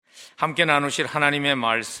함께 나누실 하나님의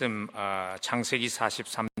말씀 창세기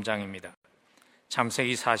 43장입니다.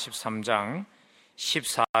 창세기 43장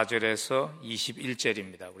 14절에서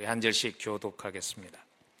 21절입니다. 우리 한 절씩 교독하겠습니다.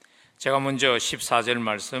 제가 먼저 14절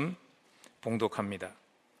말씀 봉독합니다.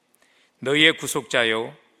 너희의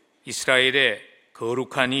구속자여 이스라엘의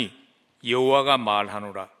거룩하니 여호와가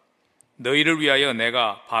말하노라. 너희를 위하여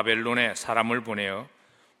내가 바벨론에 사람을 보내어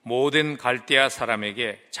모든 갈대아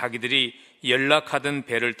사람에게 자기들이 연락하던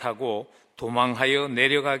배를 타고 도망하여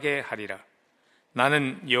내려가게 하리라.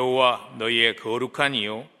 나는 여호와 너희의 거룩한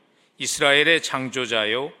이요 이스라엘의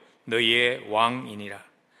창조자요 너희의 왕이니라.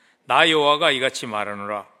 나 여호와가 이같이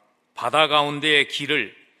말하노라. 바다 가운데의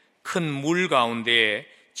길을 큰 물 가운데에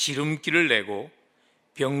지름길을 내고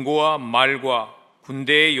병거와 말과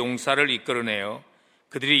군대의 용사를 이끌어내어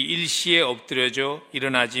그들이 일시에 엎드려져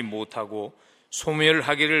일어나지 못하고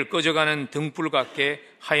소멸하기를 꺼져가는 등불 같게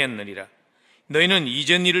하였느니라. 너희는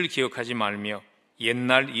이전 일을 기억하지 말며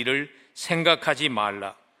옛날 일을 생각하지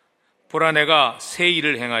말라. 보라, 내가 새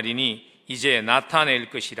일을 행하리니 이제 나타낼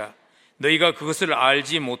것이라. 너희가 그것을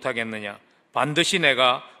알지 못하겠느냐? 반드시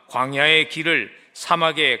내가 광야의 길을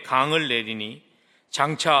사막의 강을 내리니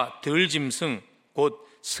장차 들짐승 곧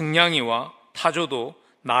승냥이와 타조도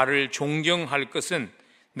나를 존경할 것은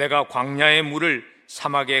내가 광야의 물을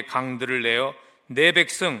사막의 강들을 내어 내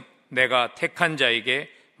백성 내가 택한 자에게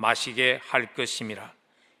마시게 할 것임이라.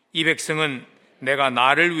 이 백성은 내가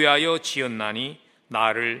나를 위하여 지었나니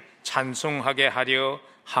나를 찬송하게 하려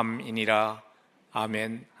함이니라.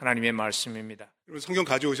 아멘. 하나님의 말씀입니다. 여러분 성경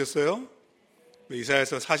가져오셨어요?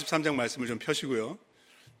 이사야서 43장 말씀을 좀 펴시고요.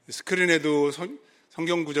 스크린에도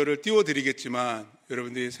성경 구절을 띄워드리겠지만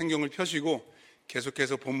여러분들이 성경을 펴시고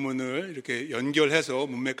계속해서 본문을 이렇게 연결해서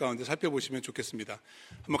문맥 가운데 살펴보시면 좋겠습니다.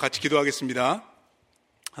 한번 같이 기도하겠습니다.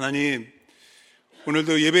 하나님,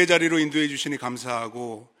 오늘도 예배 자리로 인도해 주시니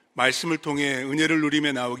감사하고 말씀을 통해 은혜를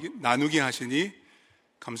누리며 나누게 하시니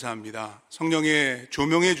감사합니다. 성령의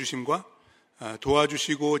조명해 주심과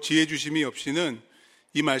도와주시고 지혜 주심이 없이는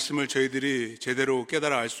이 말씀을 저희들이 제대로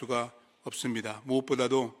깨달아 알 수가 없습니다.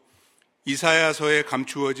 무엇보다도 이사야서에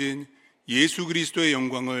감추어진 예수 그리스도의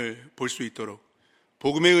영광을 볼 수 있도록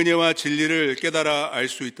복음의 은혜와 진리를 깨달아 알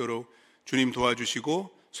수 있도록 주님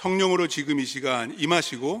도와주시고 성령으로 지금 이 시간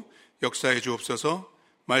임하시고 역사해 주옵소서.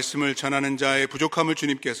 말씀을 전하는 자의 부족함을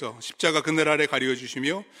주님께서 십자가 그늘 아래 가리워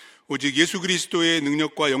주시며 오직 예수 그리스도의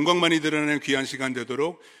능력과 영광만이 드러나는 귀한 시간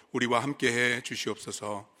되도록 우리와 함께해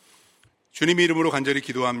주시옵소서. 주님의 이름으로 간절히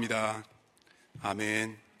기도합니다.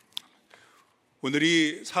 아멘.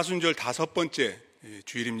 오늘이 사순절 5번째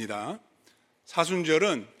주일입니다.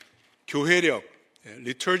 사순절은 교회력,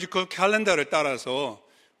 liturgical calendar를 따라서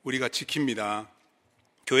우리가 지킵니다.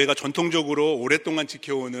 교회가 전통적으로 오랫동안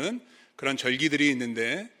지켜오는 그런 절기들이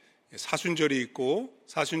있는데 사순절이 있고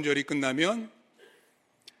사순절이 끝나면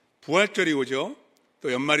부활절이 오죠.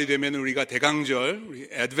 또 연말이 되면 우리가 대강절, 우리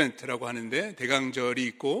애드벤트라고 하는데 대강절이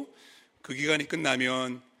있고 그 기간이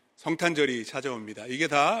끝나면 성탄절이 찾아옵니다. 이게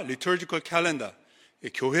다 liturgical calendar,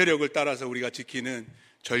 교회력을 따라서 우리가 지키는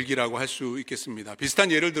절기라고 할 수 있겠습니다.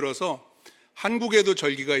 비슷한 예를 들어서 한국에도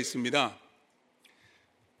절기가 있습니다.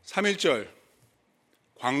 3.1절,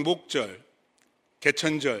 광복절,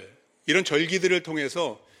 개천절 이런 절기들을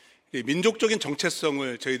통해서 민족적인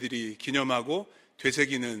정체성을 저희들이 기념하고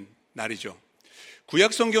되새기는 날이죠.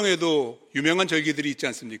 구약 성경에도 유명한 절기들이 있지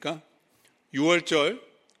않습니까? 유월절,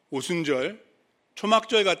 오순절,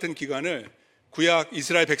 초막절 같은 기간을 구약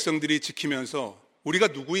이스라엘 백성들이 지키면서 우리가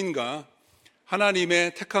누구인가,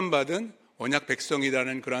 하나님의 택함받은 언약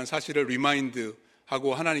백성이라는 그러한 사실을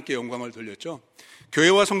리마인드하고 하나님께 영광을 돌렸죠.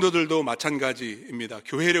 교회와 성도들도 마찬가지입니다.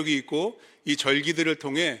 교회력이 있고 이 절기들을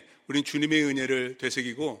통해 우린 주님의 은혜를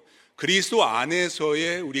되새기고 그리스도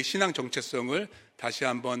안에서의 우리 신앙 정체성을 다시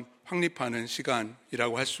한번 확립하는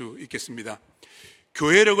시간이라고 할 수 있겠습니다.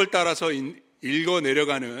 교회력을 따라서 읽어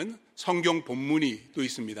내려가는 성경 본문이 또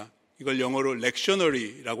있습니다. 이걸 영어로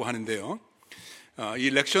렉셔너리라고 하는데요. 이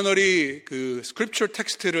렉셔너리 그 스크립처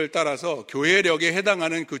텍스트를 따라서 교회력에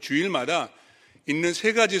해당하는 그 주일마다 있는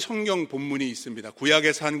 3가지 성경 본문이 있습니다.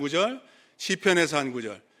 구약에서 한 구절, 시편에서 한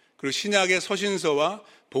구절, 그리고 신약의 서신서와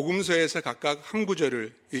복음서에서 각각 한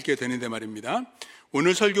구절을 읽게 되는데 말입니다.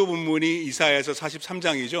 오늘 설교 본문이 이사야서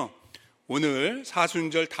 43장이죠. 오늘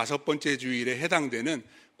사순절 5번째 주일에 해당되는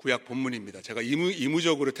구약 본문입니다. 제가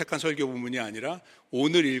의무적으로 택한 설교 본문이 아니라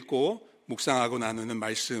오늘 읽고 묵상하고 나누는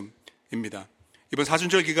말씀입니다. 이번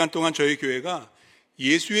사순절 기간 동안 저희 교회가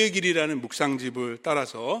예수의 길이라는 묵상집을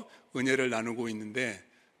따라서 은혜를 나누고 있는데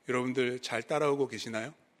여러분들 잘 따라오고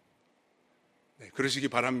계시나요? 네, 그러시기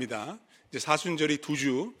바랍니다. 이제 사순절이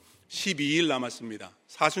 2주 12일 남았습니다.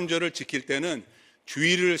 사순절을 지킬 때는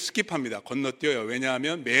주일을 스킵합니다. 건너뛰어요.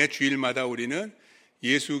 왜냐하면 매 주일마다 우리는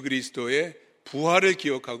예수 그리스도의 부활을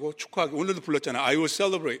기억하고 축하하고, 오늘도 불렀잖아요. I will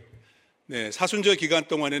celebrate. 네, 사순절 기간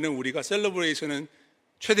동안에는 우리가 셀러브레이션은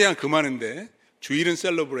최대한 금하는데 주일은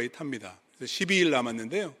셀러브레이트 합니다. 그래서 12일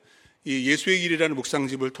남았는데요. 이 예수의 길이라는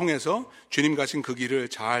묵상집을 통해서 주님 가신 그 길을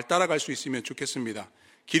잘 따라갈 수 있으면 좋겠습니다.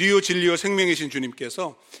 길이요 진리요 생명이신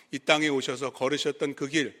주님께서 이 땅에 오셔서 걸으셨던 그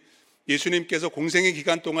길, 예수님께서 공생의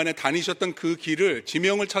기간 동안에 다니셨던 그 길을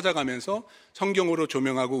지명을 찾아가면서 성경으로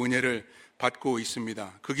조명하고 은혜를 받고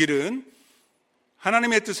있습니다. 그 길은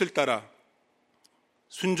하나님의 뜻을 따라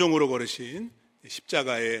순종으로 걸으신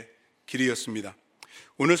십자가의 길이었습니다.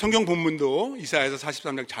 오늘 성경 본문도 이사야서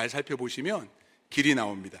 43장 잘 살펴보시면 길이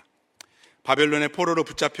나옵니다. 바벨론의 포로로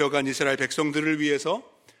붙잡혀간 이스라엘 백성들을 위해서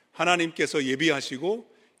하나님께서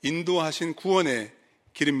예비하시고 인도하신 구원의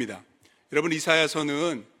길입니다. 여러분,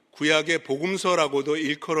 이사야서는 구약의 복음서라고도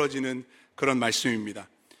일컬어지는 그런 말씀입니다.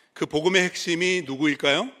 그 복음의 핵심이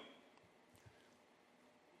누구일까요?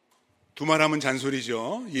 두말하면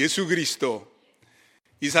잔소리죠. 예수 그리스도.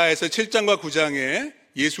 이사야서 7장과 9장에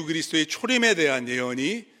예수 그리스도의 초림에 대한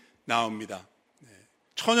예언이 나옵니다.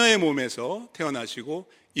 처녀의 몸에서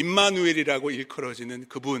태어나시고 임마누엘이라고 일컬어지는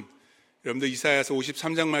그분. 여러분들 이사야서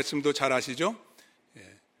 53장 말씀도 잘 아시죠?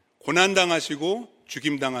 고난당하시고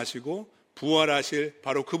죽임당하시고 부활하실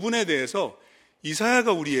바로 그분에 대해서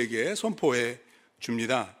이사야가 우리에게 선포해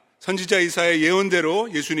줍니다. 선지자 이사야의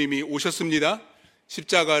예언대로 예수님이 오셨습니다.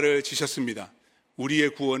 십자가를 지셨습니다.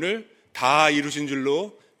 우리의 구원을 다 이루신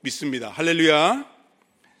줄로 믿습니다. 할렐루야.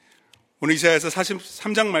 오늘 이사야서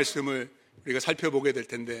 43장 말씀을 우리가 살펴보게 될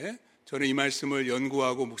텐데, 저는 이 말씀을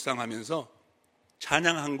연구하고 묵상하면서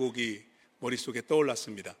찬양 한 곡이 머릿속에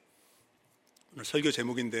떠올랐습니다. 오늘 설교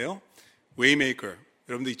제목인데요, Waymaker.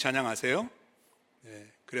 여러분들 이 찬양 아세요? 네,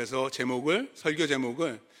 그래서 설교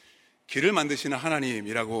제목을 길을 만드시는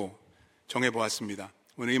하나님이라고 정해보았습니다.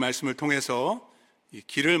 오늘 이 말씀을 통해서 이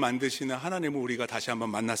길을 만드시는 하나님을 우리가 다시 한번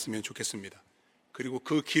만났으면 좋겠습니다. 그리고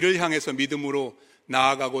그 길을 향해서 믿음으로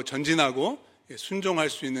나아가고 전진하고 순종할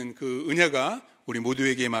수 있는 그 은혜가 우리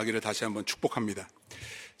모두에게 임하기를 다시 한번 축복합니다.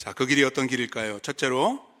 자, 그 길이 어떤 길일까요?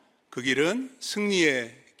 첫째로 그 길은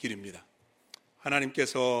승리의 길입니다.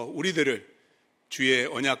 하나님께서 우리들을, 주의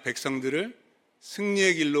언약 백성들을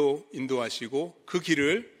승리의 길로 인도하시고 그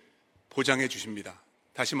길을 보장해 주십니다.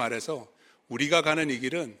 다시 말해서 우리가 가는 이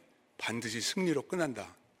길은 반드시 승리로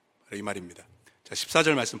끝난다, 이 말입니다. 자,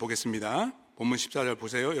 14절 말씀 보겠습니다. 본문 14절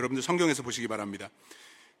보세요. 여러분들 성경에서 보시기 바랍니다.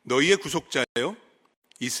 너희의 구속자여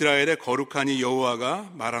이스라엘의 거룩한 이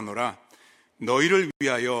여호와가 말하노라. 너희를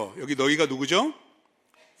위하여, 여기 너희가 누구죠?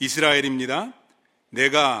 이스라엘입니다.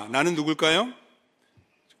 나는 누굴까요?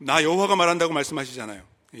 나 여호와가 말한다고 말씀하시잖아요.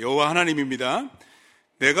 여호와 하나님입니다.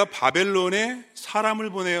 내가 바벨론에 사람을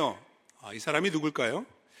보내요. 이 사람이 누굴까요?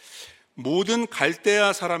 모든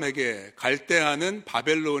갈대아 사람에게, 갈대아는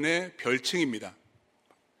바벨론의 별칭입니다.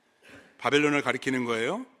 바벨론을 가리키는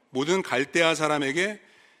거예요. 모든 갈대아 사람에게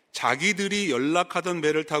자기들이 연락하던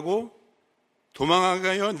배를 타고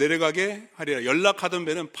도망하여 내려가게 하리라. 연락하던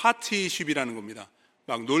배는 파티쉽이라는 겁니다.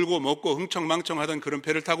 막 놀고 먹고 흥청망청하던 그런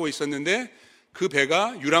배를 타고 있었는데 그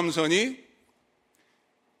배가 유람선이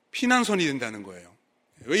피난선이 된다는 거예요.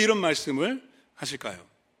 왜 이런 말씀을 하실까요?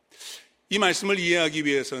 이 말씀을 이해하기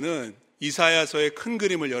위해서는 이사야서의 큰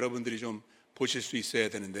그림을 여러분들이 좀 보실 수 있어야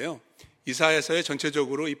되는데요. 이사야서에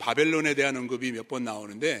전체적으로 이 바벨론에 대한 언급이 몇 번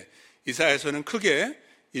나오는데, 이사야서는 크게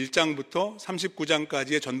 1장부터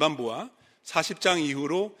 39장까지의 전반부와 40장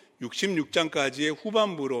이후로 66장까지의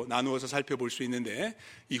후반부로 나누어서 살펴볼 수 있는데,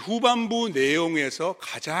 이 후반부 내용에서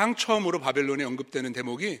가장 처음으로 바벨론에 언급되는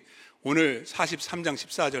대목이 오늘 43장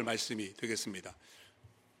 14절 말씀이 되겠습니다.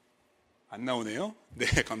 안 나오네요? 네,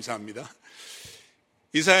 감사합니다.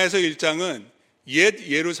 이사야서 1장은 옛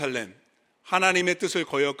예루살렘, 하나님의 뜻을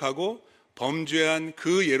거역하고 범죄한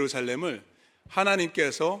그 예루살렘을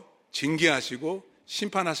하나님께서 징계하시고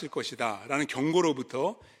심판하실 것이다 라는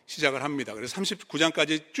경고로부터 시작을 합니다. 그래서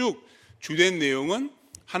 39장까지 쭉 주된 내용은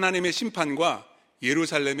하나님의 심판과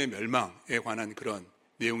예루살렘의 멸망에 관한 그런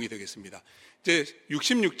내용이 되겠습니다. 이제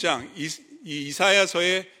 66장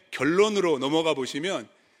이사야서의 결론으로 넘어가 보시면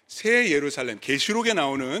새 예루살렘, 계시록에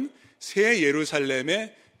나오는 새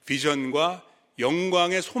예루살렘의 비전과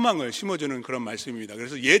영광의 소망을 심어주는 그런 말씀입니다.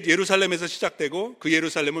 그래서 옛 예루살렘에서 시작되고 그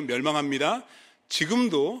예루살렘은 멸망합니다.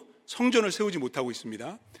 지금도 성전을 세우지 못하고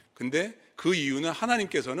있습니다. 근데 그 이유는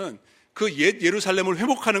하나님께서는 그 옛 예루살렘을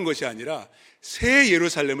회복하는 것이 아니라 새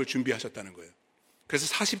예루살렘을 준비하셨다는 거예요.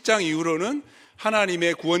 그래서 40장 이후로는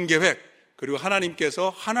하나님의 구원 계획, 그리고 하나님께서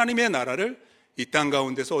하나님의 나라를 이 땅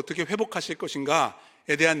가운데서 어떻게 회복하실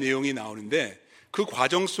것인가에 대한 내용이 나오는데, 그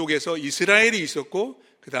과정 속에서 이스라엘이 있었고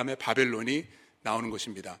그 다음에 바벨론이 나오는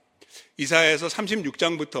것입니다. 이사야에서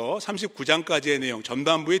 36장부터 39장까지의 내용,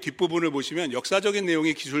 전반부의 뒷부분을 보시면 역사적인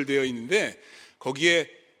내용이 기술되어 있는데 거기에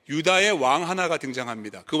유다의 왕 하나가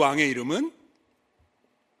등장합니다. 그 왕의 이름은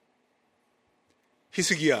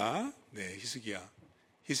히스기야. 네,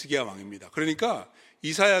 히스기야 왕입니다. 그러니까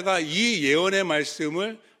이사야가 이 예언의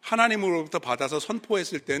말씀을 하나님으로부터 받아서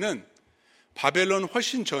선포했을 때는 바벨론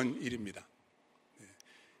훨씬 전 일입니다.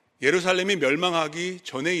 예루살렘이 멸망하기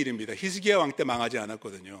전의 일입니다. 히스기야 왕 때 망하지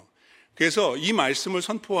않았거든요. 그래서 이 말씀을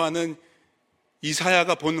선포하는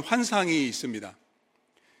이사야가 본 환상이 있습니다.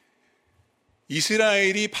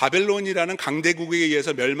 이스라엘이 바벨론이라는 강대국에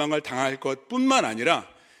의해서 멸망을 당할 것뿐만 아니라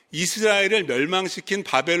이스라엘을 멸망시킨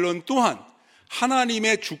바벨론 또한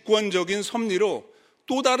하나님의 주권적인 섭리로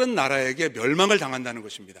또 다른 나라에게 멸망을 당한다는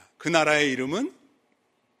것입니다. 그 나라의 이름은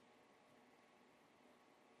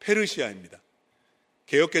페르시아입니다.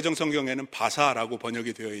 개역개정 성경에는 바사라고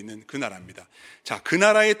번역이 되어 있는 그 나라입니다. 자, 그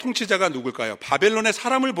나라의 통치자가 누굴까요? 바벨론에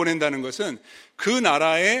사람을 보낸다는 것은 그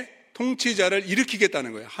나라의 통치자를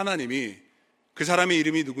일으키겠다는 거예요. 하나님이. 그 사람의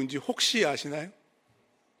이름이 누군지 혹시 아시나요?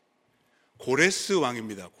 고레스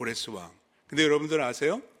왕입니다. 고레스 왕. 근데 여러분들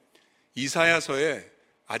아세요? 이사야서에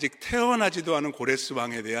아직 태어나지도 않은 고레스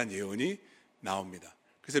왕에 대한 예언이 나옵니다.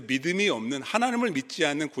 그래서 믿음이 없는, 하나님을 믿지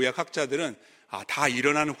않는 구약 학자들은 다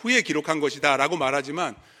일어난 후에 기록한 것이다 라고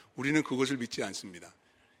말하지만 우리는 그것을 믿지 않습니다.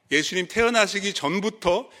 예수님 태어나시기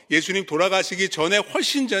전부터, 예수님 돌아가시기 전에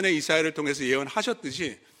훨씬 전에 이사야를 통해서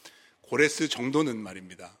예언하셨듯이 고레스 정도는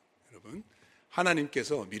말입니다. 여러분,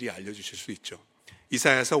 하나님께서 미리 알려주실 수 있죠.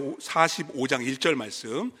 이사야서 45장 1절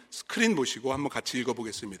말씀 스크린 보시고 한번 같이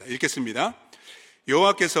읽어보겠습니다. 읽겠습니다.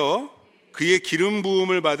 여호와께서 그의 기름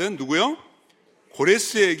부음을 받은 누구요?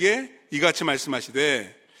 고레스에게 이같이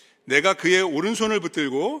말씀하시되 내가 그의 오른손을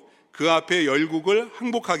붙들고 그 앞에 열국을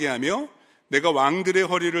항복하게 하며 내가 왕들의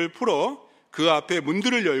허리를 풀어 그 앞에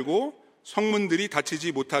문들을 열고 성문들이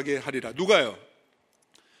닫히지 못하게 하리라. 누가요?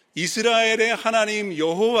 이스라엘의 하나님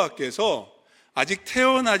여호와께서 아직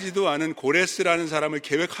태어나지도 않은 고레스라는 사람을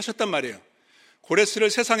계획하셨단 말이에요. 고레스를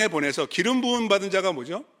세상에 보내서 기름 부음 받은 자가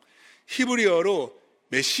뭐죠? 히브리어로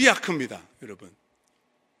메시아크입니다. 여러분,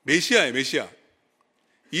 메시아예요. 메시아.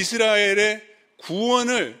 이스라엘의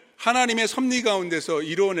구원을 하나님의 섭리 가운데서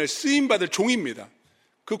이루어낼 쓰임받을 종입니다.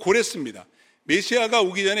 그 고레스입니다. 메시아가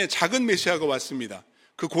오기 전에 작은 메시아가 왔습니다.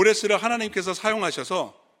 그 고레스를 하나님께서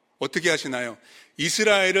사용하셔서 어떻게 하시나요?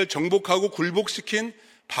 이스라엘을 정복하고 굴복시킨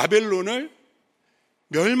바벨론을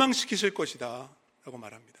멸망시키실 것이다 라고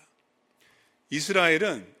말합니다.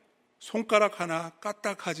 이스라엘은 손가락 하나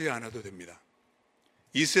까딱하지 않아도 됩니다.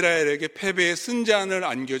 이스라엘에게 패배의 쓴잔을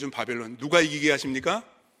안겨준 바벨론, 누가 이기게 하십니까?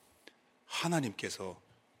 하나님께서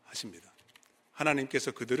하십니다.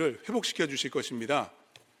 하나님께서 그들을 회복시켜 주실 것입니다.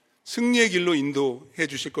 승리의 길로 인도해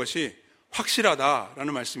주실 것이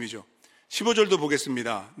확실하다라는 말씀이죠. 15절도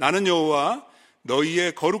보겠습니다. 나는 여호와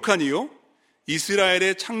너희의 거룩한 이요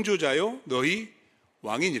이스라엘의 창조자요 너희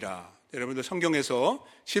왕이니라. 여러분들 성경에서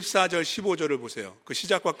 14절 15절을 보세요. 그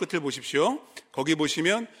시작과 끝을 보십시오. 거기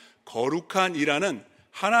보시면 거룩한 이라는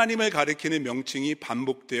하나님을 가리키는 명칭이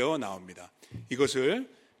반복되어 나옵니다. 이것을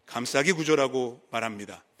감싸기 구조라고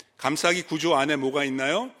말합니다. 감싸기 구조 안에 뭐가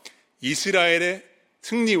있나요? 이스라엘의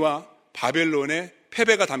승리와 바벨론의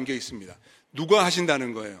패배가 담겨 있습니다. 누가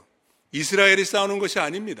하신다는 거예요? 이스라엘이 싸우는 것이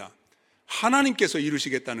아닙니다. 하나님께서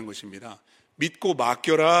이루시겠다는 것입니다. 믿고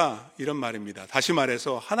맡겨라 이런 말입니다. 다시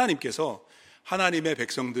말해서 하나님께서 하나님의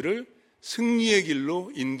백성들을 승리의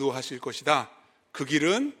길로 인도하실 것이다. 그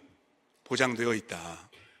길은 보장되어 있다.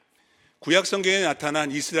 구약 성경에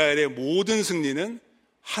나타난 이스라엘의 모든 승리는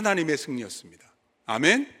하나님의 승리였습니다.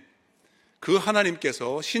 아멘. 그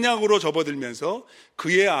하나님께서 신약으로 접어들면서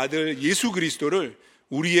그의 아들 예수 그리스도를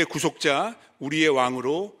우리의 구속자, 우리의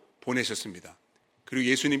왕으로 보내셨습니다. 그리고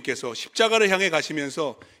예수님께서 십자가를 향해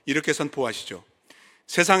가시면서 이렇게 선포하시죠.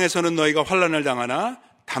 세상에서는 너희가 환난을 당하나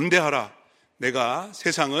담대하라. 내가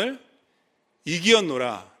세상을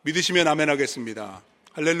이기었노라. 믿으시면 아멘 하겠습니다.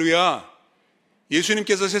 할렐루야.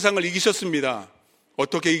 예수님께서 세상을 이기셨습니다.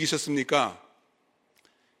 어떻게 이기셨습니까?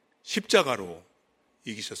 십자가로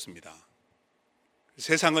이기셨습니다.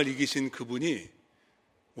 세상을 이기신 그분이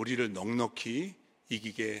우리를 넉넉히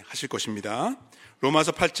이기게 하실 것입니다.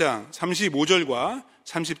 로마서 8장 35절과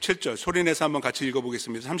 37절 소리내서 한번 같이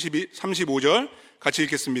읽어보겠습니다. 35절 같이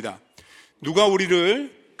읽겠습니다. 누가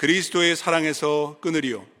우리를 그리스도의 사랑에서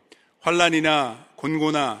끊으리요? 환난이나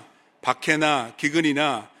곤고나 박해나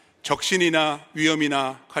기근이나 적신이나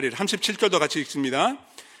위험이나 칼이라. 37절도 같이 읽습니다.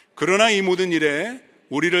 그러나 이 모든 일에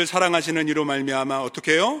우리를 사랑하시는 이로 말미암아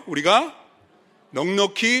어떻게 해요? 우리가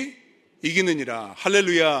넉넉히 이기느니라.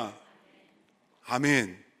 할렐루야.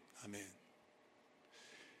 아멘. 아멘.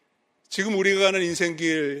 지금 우리가 가는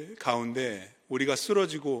인생길 가운데 우리가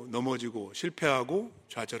쓰러지고 넘어지고 실패하고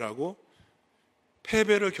좌절하고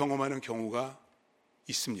패배를 경험하는 경우가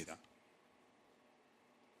있습니다.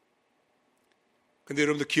 근데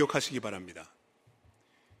여러분들 기억하시기 바랍니다.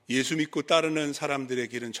 예수 믿고 따르는 사람들의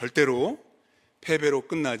길은 절대로 패배로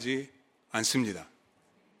끝나지 않습니다.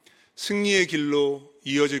 승리의 길로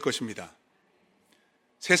이어질 것입니다.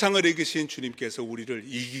 세상을 이기신 주님께서 우리를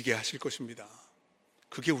이기게 하실 것입니다.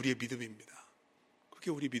 그게 우리의 믿음입니다. 그게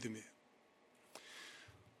우리 믿음이에요.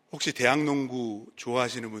 혹시 대학농구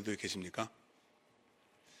좋아하시는 분들 계십니까?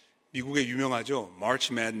 미국에 유명하죠.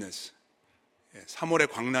 March Madness. 3월의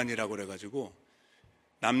광란이라고 그래가지고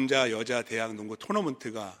남자, 여자 대학 농구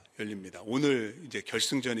토너먼트가 열립니다. 오늘 이제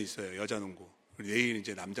결승전이 있어요. 여자 농구. 내일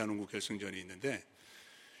이제 남자 농구 결승전이 있는데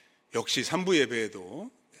역시 3부 예배에도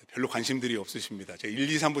별로 관심들이 없으십니다. 제가 1,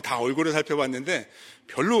 2, 3부 다 얼굴을 살펴봤는데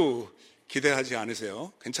별로 기대하지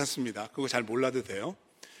않으세요. 괜찮습니다. 그거 잘 몰라도 돼요.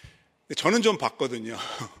 저는 좀 봤거든요.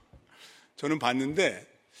 저는 봤는데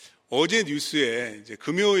어제 뉴스에 이제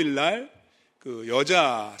금요일 날 그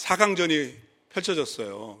여자 4강전이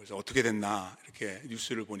펼쳐졌어요. 그래서 어떻게 됐나 이렇게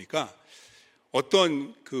뉴스를 보니까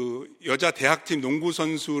어떤 그 여자 대학팀 농구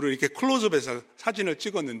선수를 이렇게 클로즈업해서 사진을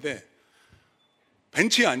찍었는데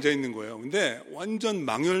벤치에 앉아 있는 거예요. 근데 완전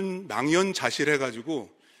망연자실해가지고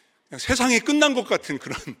그냥 세상이 끝난 것 같은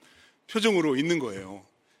그런 표정으로 있는 거예요.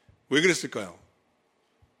 왜 그랬을까요?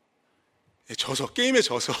 게임에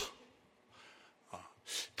져서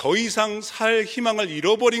더 이상 살 희망을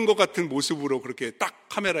잃어버린 것 같은 모습으로 그렇게 딱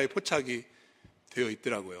카메라에 포착이 되어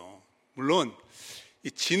있더라고요. 물론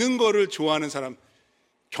이 지는 거를 좋아하는 사람,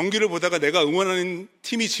 경기를 보다가 내가 응원하는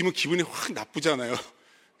팀이 지면 기분이 확 나쁘잖아요.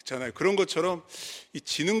 그렇잖아요. 그런 것처럼 이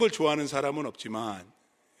지는 걸 좋아하는 사람은 없지만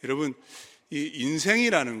여러분, 이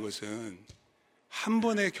인생이라는 것은 한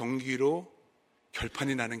번의 경기로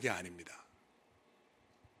결판이 나는 게 아닙니다.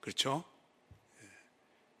 그렇죠?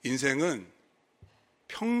 인생은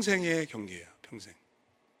평생의 경기예요. 평생.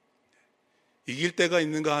 이길 때가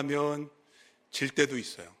있는가 하면 질 때도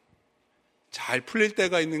있어요. 잘 풀릴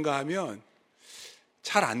때가 있는가 하면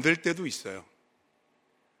잘 안 될 때도 있어요.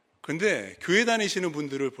 그런데 교회 다니시는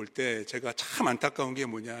분들을 볼 때 제가 참 안타까운 게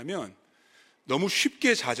뭐냐 하면 너무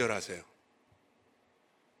쉽게 좌절하세요.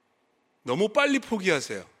 너무 빨리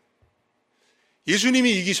포기하세요.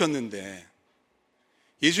 예수님이 이기셨는데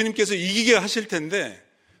예수님께서 이기게 하실 텐데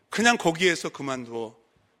그냥 거기에서 그만둬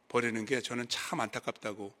버리는 게 저는 참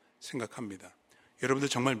안타깝다고 생각합니다. 여러분들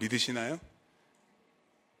정말 믿으시나요?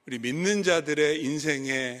 우리 믿는 자들의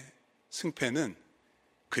인생의 승패는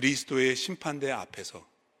그리스도의 심판대 앞에서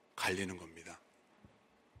갈리는 겁니다.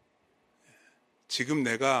 지금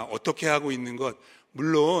내가 어떻게 하고 있는 것,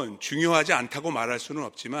 물론 중요하지 않다고 말할 수는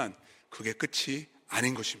없지만 그게 끝이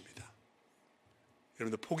아닌 것입니다.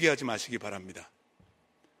 여러분들 포기하지 마시기 바랍니다.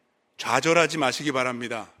 좌절하지 마시기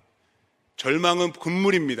바랍니다. 절망은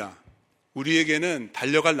금물입니다. 우리에게는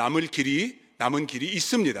달려갈 남은 길이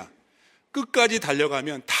있습니다. 끝까지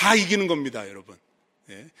달려가면 다 이기는 겁니다, 여러분.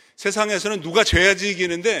 세상에서는 누가 져야지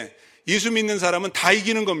이기는데 예수 믿는 사람은 다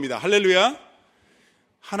이기는 겁니다. 할렐루야.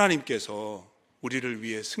 하나님께서 우리를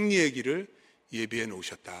위해 승리의 길을 예비해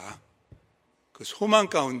놓으셨다. 그 소망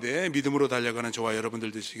가운데 믿음으로 달려가는 저와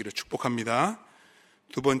여러분들 되시기를 축복합니다.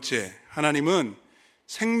 두 번째, 하나님은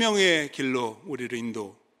생명의 길로 우리를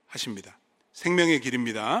인도하십니다. 생명의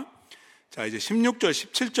길입니다. 자, 이제 16절,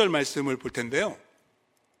 17절 말씀을 볼 텐데요.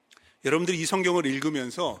 여러분들이 이 성경을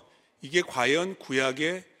읽으면서 이게 과연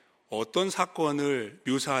구약의 어떤 사건을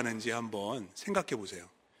묘사하는지 한번 생각해 보세요.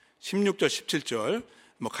 16절, 17절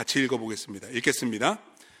같이 읽어보겠습니다. 읽겠습니다.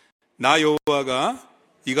 나 여호와가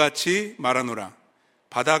이같이 말하노라.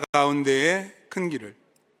 바다 가운데에 큰 길을,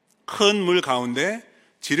 큰 물 가운데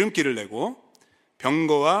지름길을 내고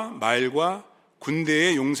병거와 말과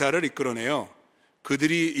군대의 용사를 이끌어내어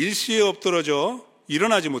그들이 일시에 엎드러져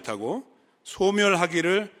일어나지 못하고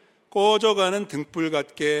소멸하기를 꺼져가는 등불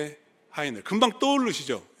같게 하이늘. 금방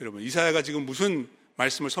떠오르시죠? 여러분, 이사야가 지금 무슨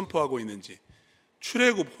말씀을 선포하고 있는지.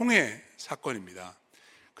 출애굽 홍해 사건입니다.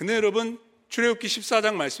 근데 여러분, 출애굽기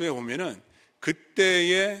 14장 말씀에 보면은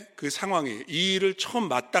그때의 그 상황이, 이 일을 처음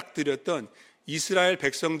맞닥뜨렸던 이스라엘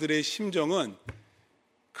백성들의 심정은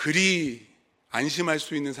그리 안심할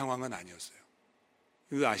수 있는 상황은 아니었어요.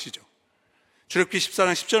 이거 아시죠? 출애굽기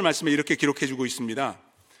 14장 10절 말씀에 이렇게 기록해 주고 있습니다.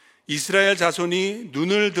 이스라엘 자손이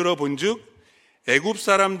눈을 들어 본즉 애굽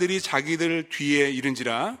사람들이 자기들 뒤에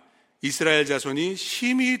이른지라 이스라엘 자손이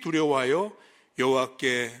심히 두려워하여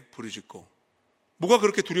여호와께 부르짖고. 뭐가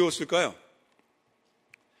그렇게 두려웠을까요?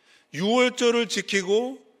 유월절을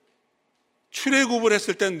지키고 출애굽을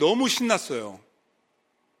했을 땐 너무 신났어요.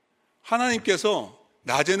 하나님께서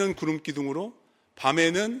낮에는 구름 기둥으로,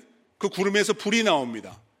 밤에는 그 구름에서 불이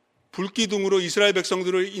나옵니다. 불기둥으로 이스라엘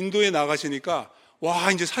백성들을 인도에 나가시니까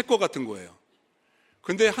와, 이제 살 것 같은 거예요.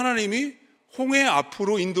 근데 하나님이 홍해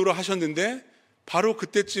앞으로 인도를 하셨는데 바로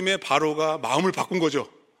그때쯤에 바로가 마음을 바꾼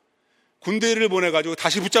거죠. 군대를 보내가지고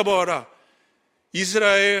다시 붙잡아와라.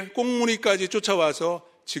 이스라엘 꽁무니까지 쫓아와서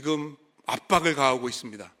지금 압박을 가하고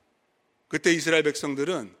있습니다. 그때 이스라엘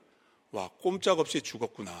백성들은 와, 꼼짝없이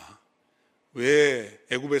죽었구나. 왜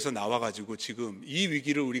애굽에서 나와가지고 지금 이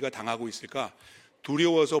위기를 우리가 당하고 있을까?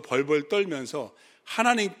 두려워서 벌벌 떨면서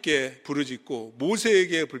하나님께 부르짖고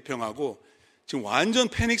모세에게 불평하고 지금 완전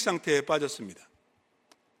패닉 상태에 빠졌습니다.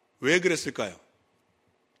 왜 그랬을까요?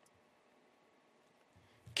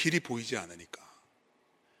 길이 보이지 않으니까.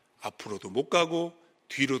 앞으로도 못 가고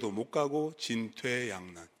뒤로도 못 가고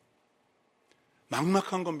진퇴양난.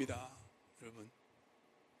 막막한 겁니다.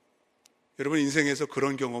 여러분 인생에서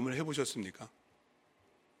그런 경험을 해보셨습니까?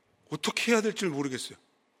 어떻게 해야 될 줄 모르겠어요.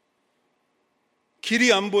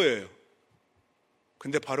 길이 안 보여요.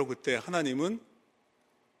 근데 바로 그때 하나님은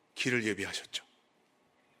길을 예비하셨죠.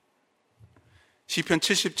 시편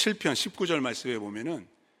 77편 19절 말씀에 보면은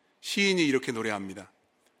시인이 이렇게 노래합니다.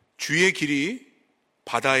 주의 길이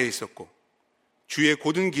바다에 있었고 주의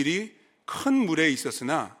고든 길이 큰 물에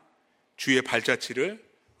있었으나 주의 발자취를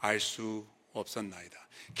알 수 없었나이다.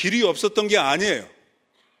 길이 없었던 게 아니에요.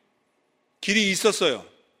 길이 있었어요.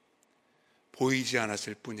 보이지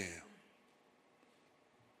않았을 뿐이에요.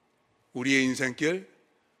 우리의 인생길,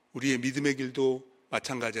 우리의 믿음의 길도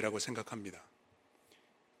마찬가지라고 생각합니다.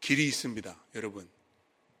 길이 있습니다, 여러분.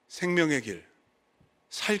 생명의 길,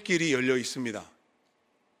 살 길이 열려 있습니다.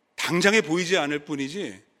 당장에 보이지 않을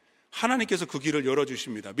뿐이지 하나님께서 그 길을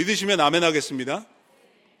열어주십니다. 믿으시면 아멘 하겠습니다.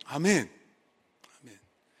 아멘. 아멘.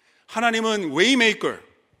 하나님은 웨이메이커,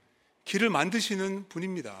 길을 만드시는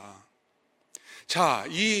분입니다. 자,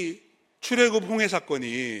 이 출애굽 홍해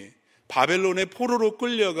사건이 바벨론의 포로로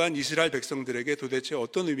끌려간 이스라엘 백성들에게 도대체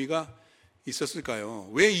어떤 의미가 있었을까요?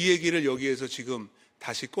 왜 이 얘기를 여기에서 지금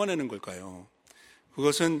다시 꺼내는 걸까요?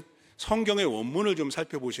 그것은 성경의 원문을 좀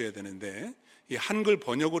살펴보셔야 되는데 이 한글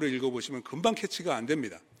번역으로 읽어보시면 금방 캐치가 안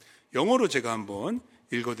됩니다. 영어로 제가 한번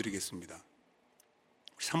읽어드리겠습니다.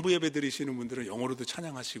 3부 예배 드리시는 분들은 영어로도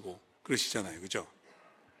찬양하시고 그러시잖아요. 그죠?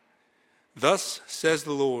 Thus says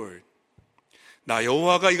the Lord, 나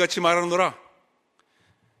여호와가 이같이 말하노라.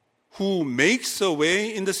 Who makes a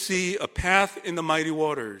way in the sea, a path in the mighty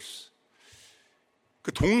waters.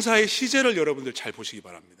 그 동사의 시제를 여러분들 잘 보시기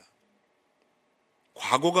바랍니다.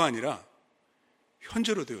 과거가 아니라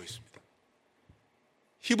현재로 되어 있습니다.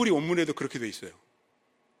 히브리 원문에도 그렇게 되어 있어요.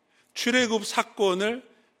 출애굽 사건을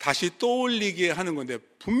다시 떠올리게 하는 건데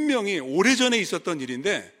분명히 오래전에 있었던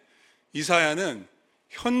일인데 이사야는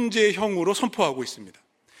현재형으로 선포하고 있습니다.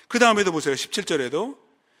 그 다음에도 보세요. 17절에도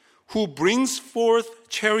Who brings forth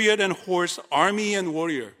chariot and horse, army and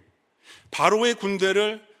warrior. 바로의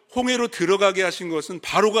군대를 홍해로 들어가게 하신 것은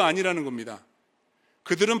바로가 아니라는 겁니다.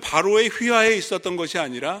 그들은 바로의 휘하에 있었던 것이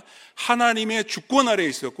아니라 하나님의 주권 아래에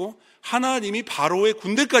있었고 하나님이 바로의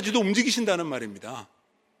군대까지도 움직이신다는 말입니다.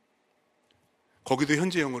 거기도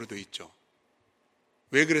현재형으로 되어 있죠.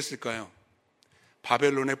 왜 그랬을까요?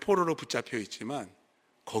 바벨론의 포로로 붙잡혀 있지만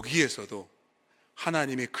거기에서도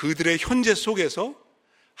하나님이 그들의 현재 속에서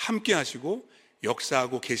함께 하시고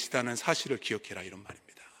역사하고 계시다는 사실을 기억해라, 이런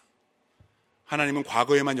말입니다. 하나님은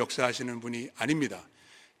과거에만 역사하시는 분이 아닙니다.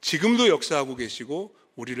 지금도 역사하고 계시고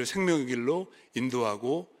우리를 생명의 길로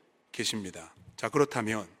인도하고 계십니다. 자,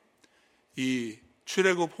 그렇다면 이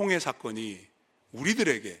출애굽 홍해 사건이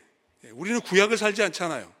우리들에게, 우리는 구약을 살지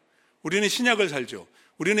않잖아요. 우리는 신약을 살죠.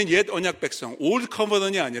 우리는 옛 언약 백성, 올드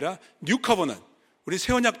커버넌이 아니라 뉴 커버넌, 우리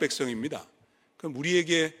새 언약 백성입니다. 그럼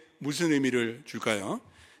우리에게 무슨 의미를 줄까요?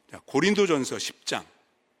 자, 고린도전서 10장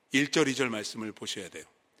 1절 2절 말씀을 보셔야 돼요.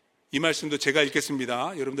 이 말씀도 제가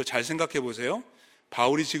읽겠습니다. 여러분들 잘 생각해 보세요.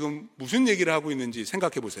 바울이 지금 무슨 얘기를 하고 있는지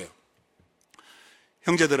생각해 보세요.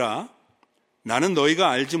 형제들아, 나는 너희가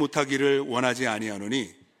알지 못하기를 원하지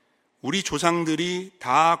아니하노니 우리 조상들이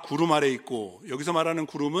다 구름 아래 있고, 여기서 말하는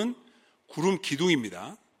구름은 구름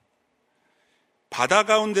기둥입니다. 바다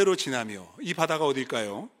가운데로 지나며, 이 바다가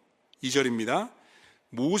어딜까요? 2절입니다.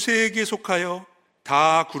 모세에게 속하여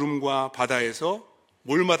다 구름과 바다에서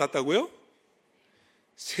뭘 받았다고요?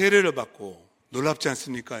 세례를 받고. 놀랍지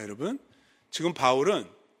않습니까, 여러분? 지금 바울은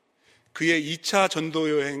그의 2차 전도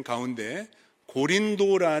여행 가운데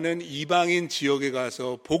고린도라는 이방인 지역에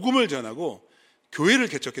가서 복음을 전하고 교회를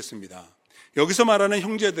개척했습니다. 여기서 말하는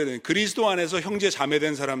형제들은, 그리스도 안에서 형제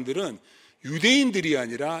자매된 사람들은 유대인들이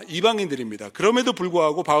아니라 이방인들입니다. 그럼에도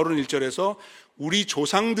불구하고 바울은 1절에서 우리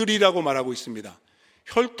조상들이라고 말하고 있습니다.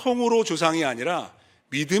 혈통으로 조상이 아니라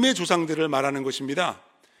믿음의 조상들을 말하는 것입니다.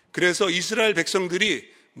 그래서 이스라엘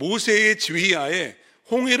백성들이 모세의 지휘하에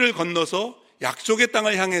홍해를 건너서 약속의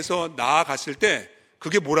땅을 향해서 나아갔을 때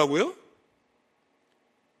그게 뭐라고요?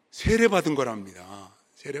 세례받은 거랍니다.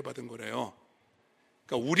 세례받은 거래요.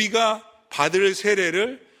 그러니까 우리가 받을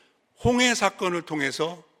세례를 홍해 사건을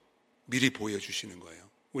통해서 미리 보여주시는 거예요.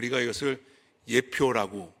 우리가 이것을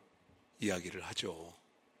예표라고 이야기를 하죠.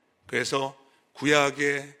 그래서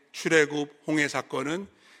구약의 출애굽 홍해 사건은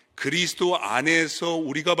그리스도 안에서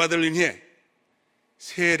우리가 받을 은혜,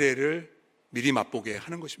 세례를 미리 맛보게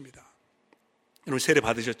하는 것입니다. 여러분 세례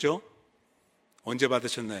받으셨죠? 언제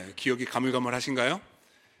받으셨나요? 기억이 가물가물하신가요?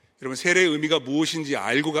 여러분 세례의 의미가 무엇인지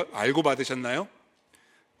알고 받으셨나요?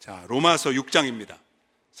 자, 로마서 6장입니다.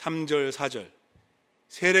 3절, 4절.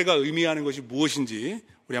 세례가 의미하는 것이 무엇인지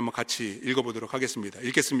우리 한번 같이 읽어보도록 하겠습니다.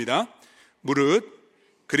 읽겠습니다. 무릇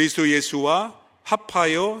그리스도 예수와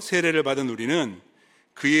합하여 세례를 받은 우리는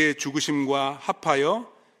그의 죽으심과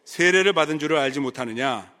합하여 세례를 받은 줄을 알지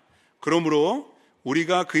못하느냐? 그러므로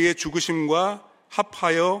우리가 그의 죽으심과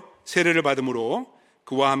합하여 세례를 받음으로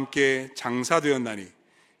그와 함께 장사되었나니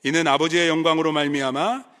이는 아버지의 영광으로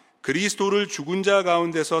말미암아 그리스도를 죽은 자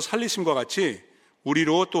가운데서 살리심과 같이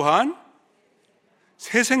우리로 또한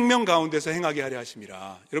새 생명 가운데서 행하게 하려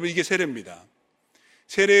하심이라. 여러분 이게 세례입니다.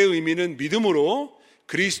 세례의 의미는 믿음으로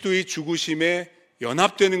그리스도의 죽으심에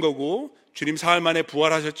연합되는 거고 주님 사흘 만에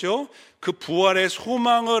부활하셨죠. 그 부활의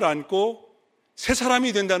소망을 안고 새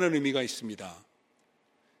사람이 된다는 의미가 있습니다.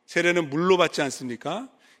 세례는 물로 받지 않습니까?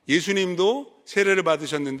 예수님도 세례를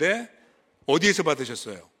받으셨는데 어디에서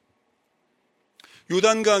받으셨어요?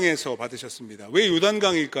 요단강에서 받으셨습니다. 왜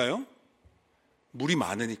요단강일까요? 물이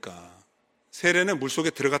많으니까. 세례는 물속에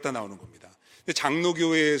들어갔다 나오는 겁니다. 근데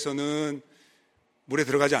장로교회에서는 물에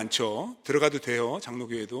들어가지 않죠. 들어가도 돼요.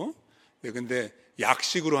 장로교회도. 네, 근데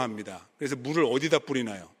약식으로 합니다. 그래서 물을 어디다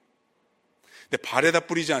뿌리나요? 근데 발에다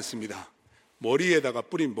뿌리지 않습니다. 머리에다가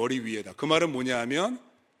뿌린 머리 위에다. 그 말은 뭐냐 하면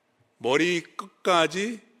머리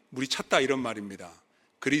끝까지 물이 찼다 이런 말입니다.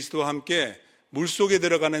 그리스도와 함께 물속에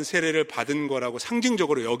들어가는 세례를 받은 거라고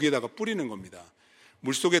상징적으로 여기에다가 뿌리는 겁니다.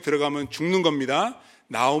 물속에 들어가면 죽는 겁니다.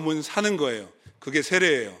 나오면 사는 거예요. 그게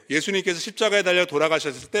세례예요. 예수님께서 십자가에 달려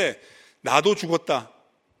돌아가셨을 때 나도 죽었다.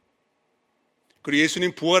 그리고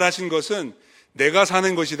예수님 부활하신 것은 내가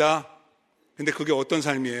사는 것이다. 근데 그게 어떤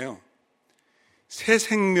삶이에요? 새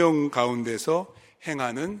생명 가운데서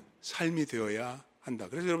행하는 삶이 되어야 한다.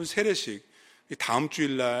 그래서 여러분 세례식, 다음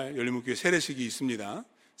주일날 열린문교회 세례식이 있습니다.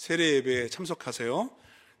 세례 예배에 참석하세요.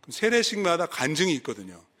 그럼 세례식마다 간증이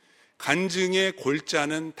있거든요. 간증의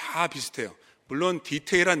골자는 다 비슷해요. 물론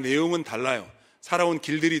디테일한 내용은 달라요. 살아온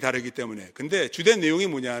길들이 다르기 때문에. 근데 주된 내용이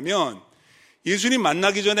뭐냐면 예수님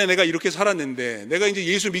만나기 전에 내가 이렇게 살았는데 내가 이제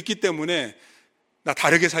예수 믿기 때문에 나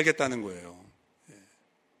다르게 살겠다는 거예요.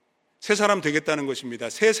 새 사람 되겠다는 것입니다.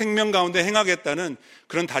 새 생명 가운데 행하겠다는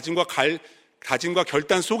그런 다짐과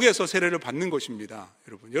결단 속에서 세례를 받는 것입니다.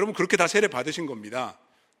 여러분 그렇게 다 세례 받으신 겁니다.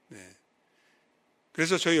 네.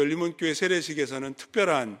 그래서 저희 열린문교회 세례식에서는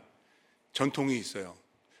특별한 전통이 있어요.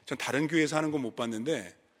 전 다른 교회에서 하는 건 못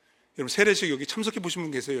봤는데 여러분 세례식 여기 참석해 보신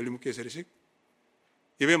분 계세요? 열린문교회 세례식?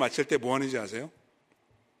 예배 마칠 때 뭐 하는지 아세요?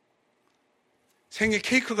 생일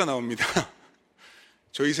케이크가 나옵니다.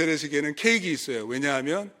 저희 세례식에는 케이크 있어요.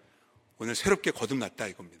 왜냐하면 오늘 새롭게 거듭났다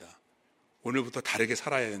이겁니다. 오늘부터 다르게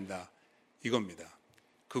살아야 된다 이겁니다.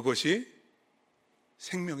 그것이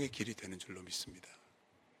생명의 길이 되는 줄로 믿습니다.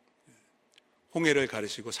 홍해를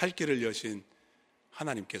가르시고 살 길을 여신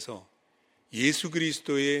하나님께서 예수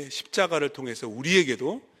그리스도의 십자가를 통해서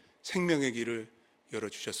우리에게도 생명의 길을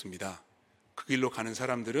열어주셨습니다. 그 길로 가는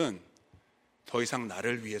사람들은 더 이상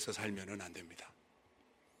나를 위해서 살면은 안 됩니다.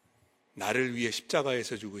 나를 위해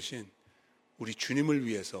십자가에서 죽으신 우리 주님을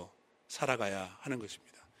위해서 살아가야 하는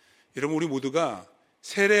것입니다. 여러분 우리 모두가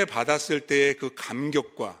세례 받았을 때의 그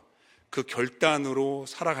감격과 그 결단으로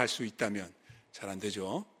살아갈 수 있다면 잘 안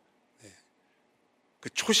되죠. 네. 그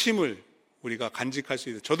초심을 우리가 간직할 수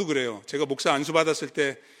있어요. 저도 그래요. 제가 목사 안수 받았을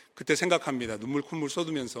때 그때 생각합니다. 눈물 콧물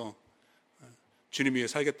쏟으면서 주님 위해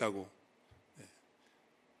살겠다고. 네.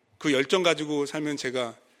 그 열정 가지고 살면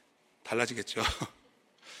제가 달라지겠죠.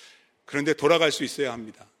 그런데 돌아갈 수 있어야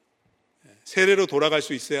합니다. 세례로 돌아갈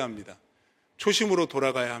수 있어야 합니다. 초심으로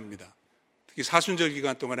돌아가야 합니다. 특히 사순절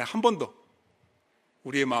기간 동안에 한 번 더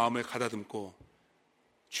우리의 마음을 가다듬고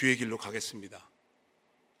주의 길로 가겠습니다.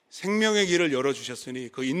 생명의 길을 열어주셨으니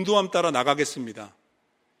그 인도함 따라 나가겠습니다.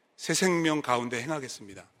 새 생명 가운데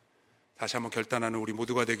행하겠습니다. 다시 한번 결단하는 우리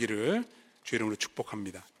모두가 되기를 주의 이름으로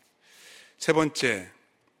축복합니다. 세 번째,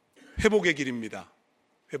 회복의 길입니다.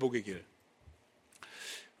 회복의 길.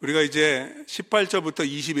 우리가 이제 18절부터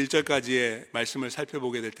 21절까지의 말씀을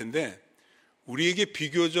살펴보게 될 텐데 우리에게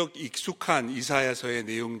비교적 익숙한 이사야서의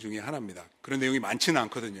내용 중에 하나입니다. 그런 내용이 많지는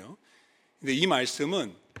않거든요. 근데 이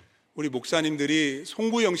말씀은 우리 목사님들이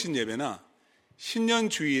송구영신 예배나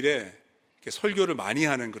신년주일에 설교를 많이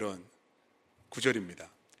하는 그런 구절입니다.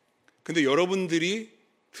 근데 여러분들이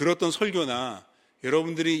들었던 설교나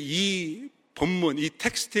여러분들이 이 본문, 이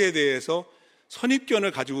텍스트에 대해서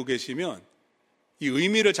선입견을 가지고 계시면 이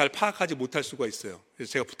의미를 잘 파악하지 못할 수가 있어요.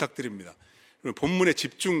 그래서 제가 부탁드립니다. 본문에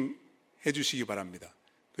집중해 주시기 바랍니다.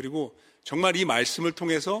 그리고 정말 이 말씀을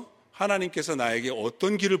통해서 하나님께서 나에게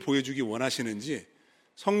어떤 길을 보여주기 원하시는지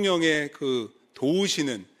성령의 그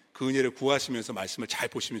도우시는 그 은혜를 구하시면서 말씀을 잘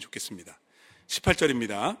보시면 좋겠습니다.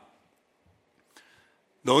 18절입니다.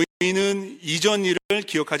 너희는 이전 일을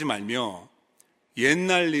기억하지 말며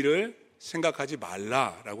옛날 일을 생각하지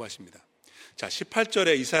말라라고 하십니다. 자,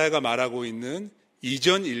 18절에 이사야가 말하고 있는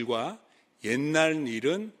이전 일과 옛날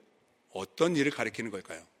일은 어떤 일을 가리키는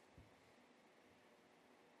걸까요?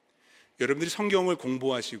 여러분들이 성경을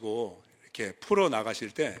공부하시고 이렇게 풀어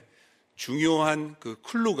나가실 때 중요한 그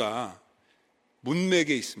클루가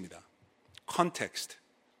문맥에 있습니다. 컨텍스트.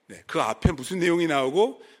 네, 그 앞에 무슨 내용이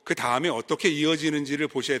나오고 그 다음에 어떻게 이어지는지를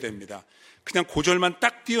보셔야 됩니다. 그냥 고절만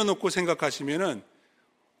딱 띄워놓고 생각하시면은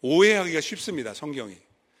오해하기가 쉽습니다. 성경이.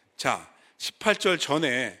 자, 18절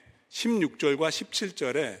전에 16절과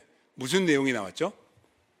 17절에 무슨 내용이 나왔죠?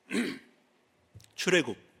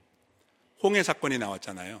 출애굽, 홍해 사건이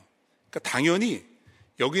나왔잖아요. 그러니까 당연히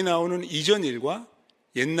여기 나오는 이전 일과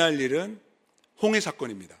옛날 일은 홍해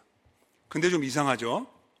사건입니다. 근데 좀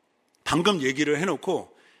이상하죠? 방금 얘기를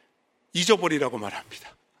해놓고 잊어버리라고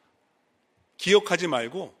말합니다. 기억하지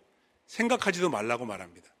말고 생각하지도 말라고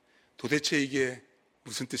말합니다. 도대체 이게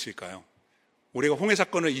무슨 뜻일까요? 우리가 홍해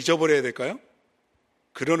사건을 잊어버려야 될까요?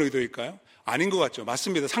 그런 의도일까요? 아닌 것 같죠?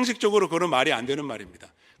 맞습니다. 상식적으로 그런 말이 안 되는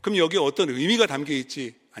말입니다. 그럼 여기에 어떤 의미가 담겨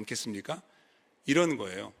있지 않겠습니까? 이런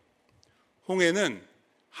거예요. 홍해는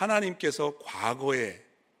하나님께서 과거에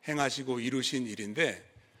행하시고 이루신 일인데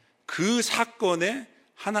그 사건에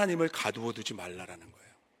하나님을 가두어 두지 말라라는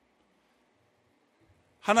거예요.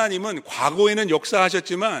 하나님은 과거에는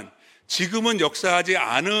역사하셨지만 지금은 역사하지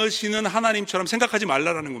않으시는 하나님처럼 생각하지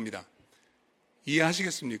말라라는 겁니다.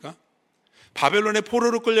 이해하시겠습니까? 바벨론의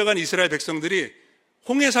포로로 끌려간 이스라엘 백성들이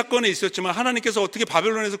홍해 사건에 있었지만 하나님께서 어떻게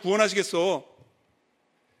바벨론에서 구원하시겠어?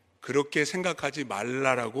 그렇게 생각하지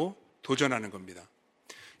말라라고 도전하는 겁니다.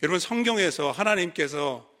 여러분, 성경에서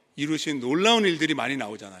하나님께서 이루신 놀라운 일들이 많이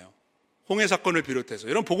나오잖아요. 홍해 사건을 비롯해서.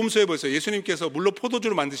 여러분, 복음서에 보세요. 예수님께서 물로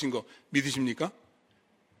포도주로 만드신 거 믿으십니까?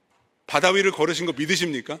 바다 위를 걸으신 거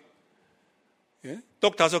믿으십니까? 예?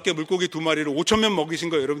 떡 5개, 물고기 2마리를 5,000명 먹이신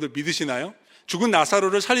거 여러분들 믿으시나요? 죽은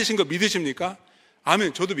나사로를 살리신 거 믿으십니까?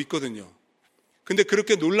 아멘, 저도 믿거든요. 근데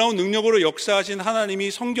그렇게 놀라운 능력으로 역사하신 하나님이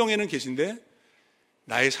성경에는 계신데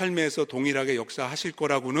나의 삶에서 동일하게 역사하실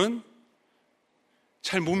거라고는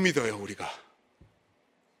잘 못 믿어요, 우리가.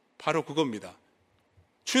 바로 그겁니다.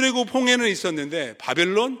 출애굽 홍해는 있었는데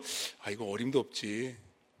바벨론? 이거 어림도 없지.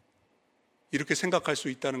 이렇게 생각할 수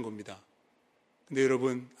있다는 겁니다. 근데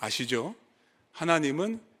여러분 아시죠?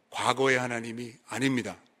 하나님은 과거의 하나님이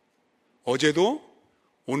아닙니다. 어제도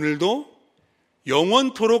오늘도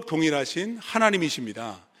영원토록 동일하신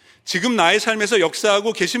하나님이십니다. 지금 나의 삶에서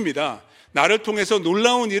역사하고 계십니다. 나를 통해서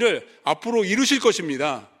놀라운 일을 앞으로 이루실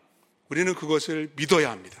것입니다. 우리는 그것을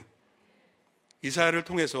믿어야 합니다. 이사야를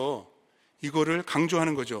통해서 이거를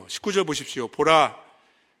강조하는 거죠. 19절 보십시오. 보라,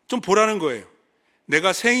 좀 보라는 거예요.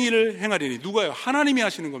 내가 새 일을 행하리니. 누가요? 하나님이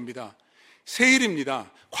하시는 겁니다. 새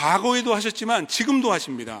일입니다. 과거에도 하셨지만 지금도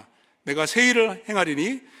하십니다. 내가 새 일을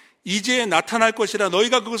행하리니 이제 나타날 것이라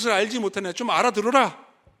너희가 그것을 알지 못하냐. 좀 알아들어라.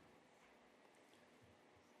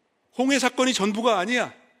 홍해 사건이 전부가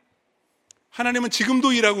아니야. 하나님은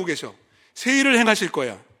지금도 일하고 계셔. 새 일을 행하실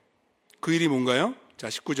거야. 그 일이 뭔가요? 자,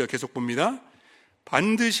 19절 계속 봅니다.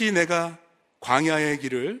 반드시 내가 광야의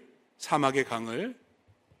길을 사막의 강을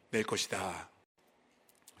낼 것이다.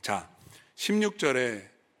 자,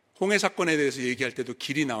 16절에 홍해 사건에 대해서 얘기할 때도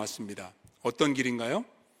길이 나왔습니다. 어떤 길인가요?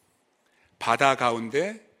 바다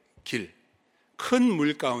가운데 길, 큰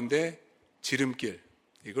물 가운데 지름길.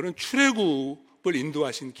 이거는 출애굽을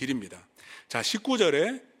인도하신 길입니다. 자,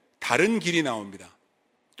 19절에 다른 길이 나옵니다.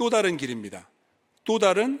 또 다른 길입니다. 또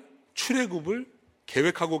다른 출애굽을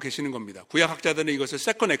계획하고 계시는 겁니다. 구약학자들은 이것을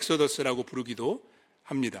세컨 엑소더스라고 부르기도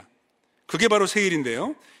합니다. 그게 바로 새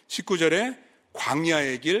일인데요. 19절에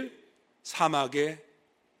광야의 길, 사막의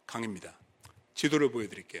강입니다. 지도를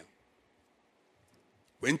보여드릴게요.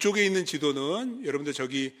 왼쪽에 있는 지도는 여러분들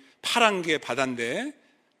저기 파란 게 바다인데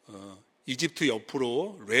이집트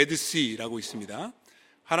옆으로 레드시라고 있습니다.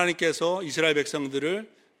 하나님께서 이스라엘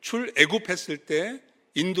백성들을 출애굽했을 때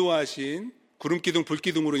인도하신 구름기둥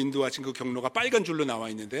불기둥으로 인도하신 그 경로가 빨간 줄로 나와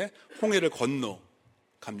있는데 홍해를 건너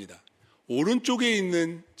갑니다. 오른쪽에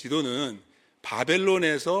있는 지도는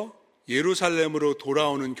바벨론에서 예루살렘으로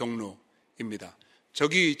돌아오는 경로입니다.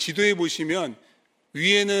 저기 지도에 보시면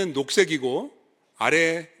위에는 녹색이고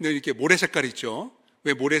아래는 이렇게 모래 색깔 있죠.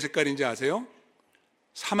 왜 모래 색깔인지 아세요?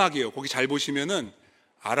 사막이에요. 거기 잘 보시면은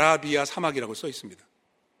아라비아 사막이라고 써 있습니다.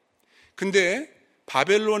 근데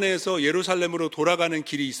바벨론에서 예루살렘으로 돌아가는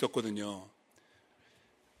길이 있었거든요.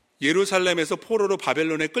 예루살렘에서 포로로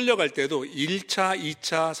바벨론에 끌려갈 때도 1차,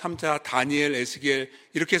 2차, 3차, 다니엘, 에스겔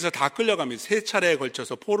이렇게 해서 다 끌려갑니다. 3차례에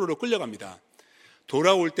걸쳐서 포로로 끌려갑니다.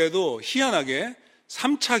 돌아올 때도 희한하게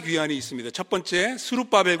 3차 귀환이 있습니다. 첫 번째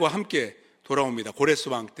스룹바벨과 함께 돌아옵니다. 고레스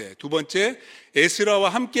왕 때. 두 번째 에스라와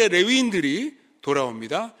함께 레위인들이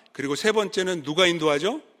돌아옵니다. 그리고 세 번째는 누가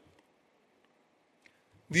인도하죠?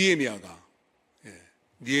 느헤미야가.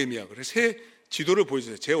 느헤미야. 그래서 새 지도를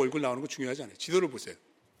보여주세요. 제 얼굴 나오는 거 중요하지 않아요. 지도를 보세요.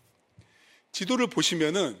 지도를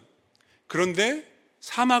보시면은 그런데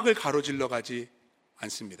사막을 가로질러 가지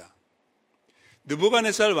않습니다.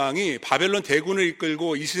 느부갓네살 왕이 바벨론 대군을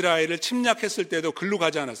이끌고 이스라엘을 침략했을 때도 글로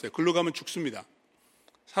가지 않았어요. 글로 가면 죽습니다.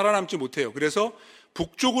 살아남지 못해요. 그래서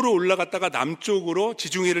북쪽으로 올라갔다가 남쪽으로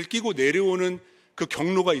지중해를 끼고 내려오는 그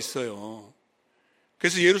경로가 있어요.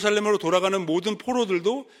 그래서 예루살렘으로 돌아가는 모든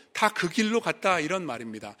포로들도 다 그 길로 갔다 이런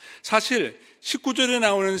말입니다. 사실 19절에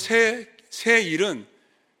나오는 새 일은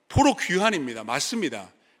포로 귀환입니다.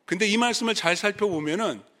 맞습니다. 근데 이 말씀을 잘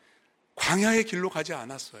살펴보면은 광야의 길로 가지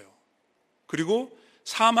않았어요. 그리고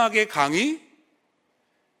사막의 강이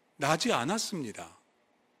나지 않았습니다.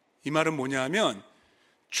 이 말은 뭐냐면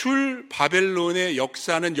출 바벨론의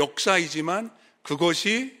역사는 역사이지만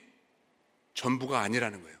그것이 전부가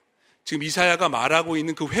아니라는 거예요. 지금 이사야가 말하고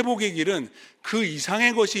있는 그 회복의 길은 그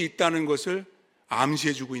이상의 것이 있다는 것을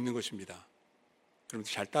암시해주고 있는 것입니다. 여러분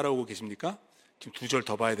잘 따라오고 계십니까? 지금 2절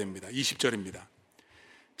더 봐야 됩니다. 20절입니다.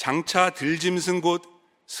 장차 들짐승 곧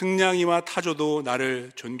승냥이와 타조도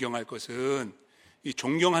나를 존경할 것은, 이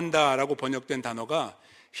존경한다라고 번역된 단어가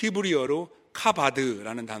히브리어로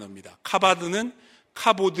카바드라는 단어입니다. 카바드는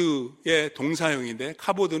카보드의 동사형인데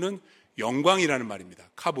카보드는 영광이라는 말입니다.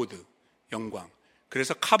 카보드, 영광.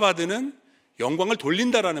 그래서 카바드는 영광을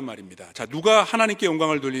돌린다라는 말입니다. 자, 누가 하나님께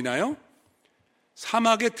영광을 돌리나요?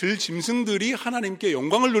 사막의 들짐승들이 하나님께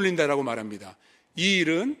영광을 돌린다라고 말합니다. 이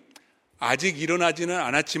일은 아직 일어나지는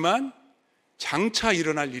않았지만 장차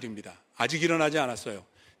일어날 일입니다. 아직 일어나지 않았어요.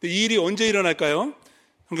 근데 이 일이 언제 일어날까요?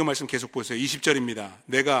 성경 말씀 계속 보세요. 20절입니다.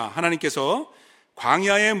 내가 하나님께서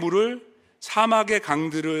광야의 물을 사막의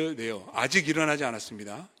강들을 내어, 아직 일어나지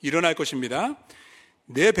않았습니다. 일어날 것입니다.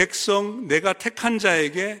 내 백성 내가 택한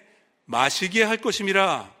자에게 마시게 할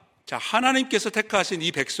것임이라. 자, 하나님께서 택하신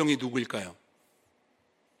이 백성이 누구일까요?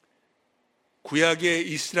 구약의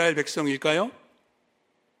이스라엘 백성일까요?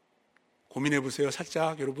 고민해 보세요.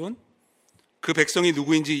 살짝 여러분. 그 백성이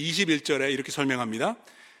누구인지 21절에 이렇게 설명합니다.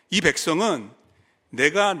 이 백성은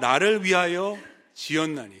내가 나를 위하여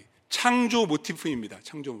지었나니. 창조 모티프입니다.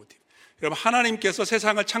 창조 모티프. 여러분, 하나님께서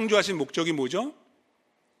세상을 창조하신 목적이 뭐죠?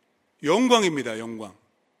 영광입니다. 영광.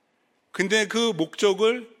 근데 그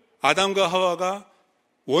목적을 아담과 하와가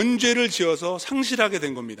원죄를 지어서 상실하게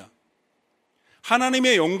된 겁니다.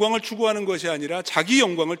 하나님의 영광을 추구하는 것이 아니라 자기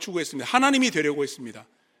영광을 추구했습니다. 하나님이 되려고 했습니다.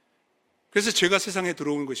 그래서 죄가 세상에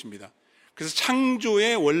들어온 것입니다. 그래서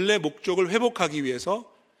창조의 원래 목적을 회복하기 위해서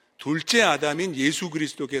둘째 아담인 예수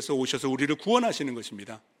그리스도께서 오셔서 우리를 구원하시는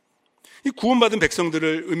것입니다. 이 구원받은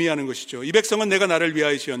백성들을 의미하는 것이죠. 이 백성은 내가 나를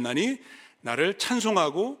위하여 지었나니 나를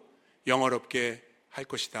찬송하고 영화롭게 할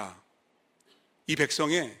것이다. 이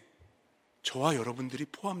백성에 저와 여러분들이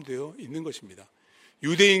포함되어 있는 것입니다.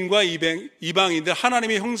 유대인과 이방인들,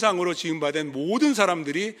 하나님의 형상으로 지음받은 모든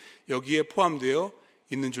사람들이 여기에 포함되어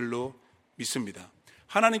있는 줄로 믿습니다.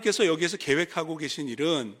 하나님께서 여기에서 계획하고 계신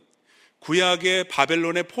일은 구약의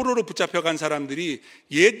바벨론의 포로로 붙잡혀간 사람들이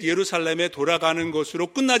옛 예루살렘에 돌아가는 것으로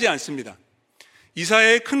끝나지 않습니다.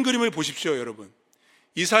 이사야의 큰 그림을 보십시오, 여러분.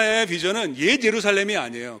 이사야의 비전은 옛 예루살렘이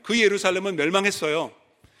아니에요. 그 예루살렘은 멸망했어요.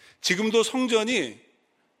 지금도 성전이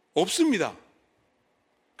없습니다.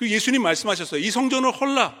 그 예수님 말씀하셨어요. 이 성전을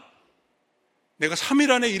헐라. 내가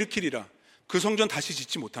 3일 안에 일으키리라. 그 성전 다시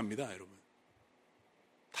짓지 못합니다, 여러분.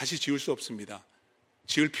 다시 지을 수 없습니다.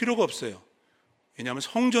 지을 필요가 없어요. 왜냐하면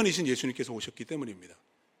성전이신 예수님께서 오셨기 때문입니다.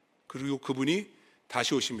 그리고 그분이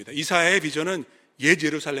다시 오십니다. 이사야의 비전은 옛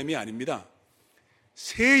예루살렘이 아닙니다.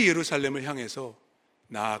 새 예루살렘을 향해서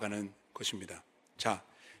나아가는 것입니다. 자,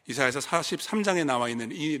 이사야서 43장에 나와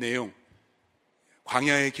있는 이 내용,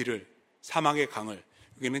 광야의 길을, 사막의 강을,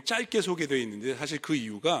 여기는 짧게 소개되어 있는데 사실 그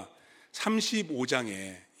이유가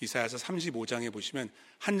 35장에, 이사야서 35장에 보시면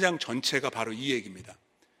한 장 전체가 바로 이 얘기입니다.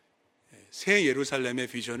 새 예루살렘의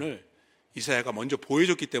비전을 이사야가 먼저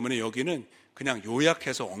보여줬기 때문에 여기는 그냥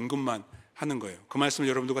요약해서 언급만 하는 거예요. 그 말씀을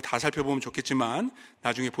여러분들과 다 살펴보면 좋겠지만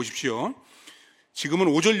나중에 보십시오. 지금은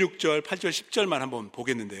 5절, 6절, 8절, 10절만 한번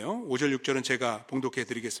보겠는데요. 5절, 6절은 제가 봉독해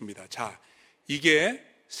드리겠습니다. 자, 이게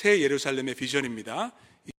새 예루살렘의 비전입니다.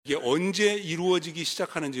 이게 언제 이루어지기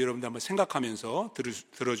시작하는지 여러분들 한번 생각하면서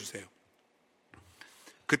들어주세요.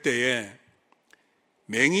 그때에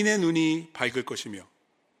맹인의 눈이 밝을 것이며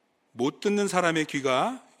못 듣는 사람의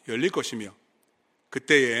귀가 열릴 것이며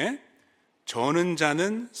그때에 저는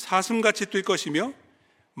자는 사슴같이 뛸 것이며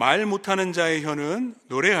말 못하는 자의 혀는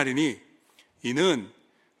노래하리니 이는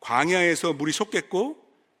광야에서 물이 솟겠고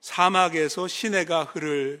사막에서 시내가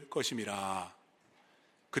흐를 것임이라.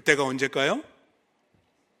 그때가 언제일까요?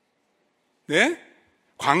 네?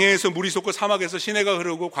 광야에서 물이 솟고 사막에서 시내가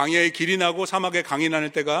흐르고 광야에 길이 나고 사막에 강이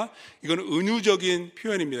나는 때가, 이건 은유적인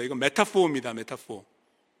표현입니다. 이건 메타포입니다. 메타포.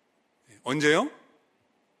 언제요?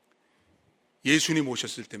 예수님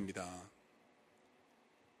오셨을 때입니다.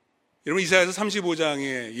 여러분, 이사야서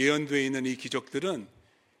 35장에 예언되어 있는 이 기적들은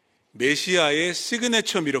메시아의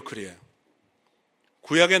시그네처 미러클이에요.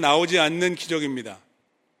 구약에 나오지 않는 기적입니다.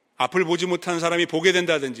 앞을 보지 못하는 사람이 보게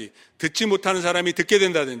된다든지, 듣지 못하는 사람이 듣게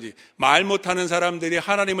된다든지, 말 못하는 사람들이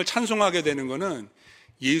하나님을 찬송하게 되는 것은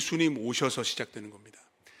예수님 오셔서 시작되는 겁니다.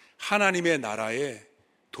 하나님의 나라의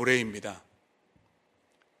도래입니다.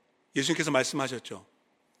 예수님께서 말씀하셨죠.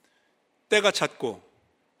 때가 찼고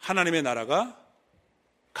하나님의 나라가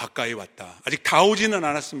가까이 왔다. 아직 다 오지는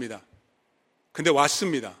않았습니다. 근데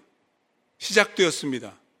왔습니다.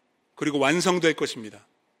 시작되었습니다. 그리고 완성될 것입니다.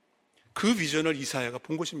 그 비전을 이사야가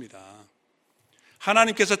본 것입니다.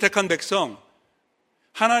 하나님께서 택한 백성,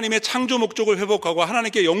 하나님의 창조 목적을 회복하고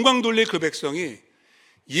하나님께 영광 돌릴 그 백성이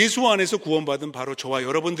예수 안에서 구원받은 바로 저와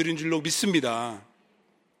여러분들인 줄로 믿습니다.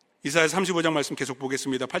 이사야 35장 말씀 계속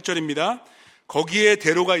보겠습니다. 8절입니다. 거기에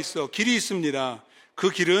대로가 있어 길이 있습니다. 그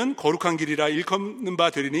길은 거룩한 길이라 일컫는 바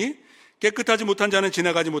되리니 깨끗하지 못한 자는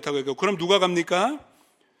지나가지 못하고 있고. 그럼 누가 갑니까?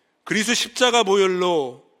 그리스도 십자가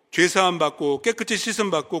보혈로 죄사함 받고 깨끗이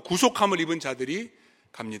씻음 받고 구속함을 입은 자들이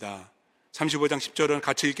갑니다. 35장 10절은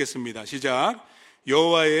같이 읽겠습니다. 시작.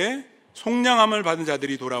 여호와의 속량함을 받은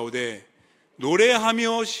자들이 돌아오되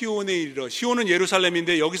노래하며 시온에 이르러. 시온은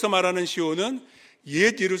예루살렘인데 여기서 말하는 시온은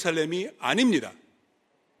옛 예루살렘이 아닙니다.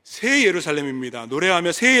 새 예루살렘입니다.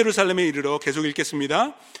 노래하며 새 예루살렘에 이르러. 계속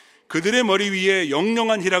읽겠습니다. 그들의 머리 위에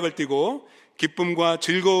영영한 희락을 띠고 기쁨과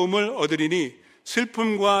즐거움을 얻으리니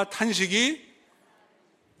슬픔과 탄식이,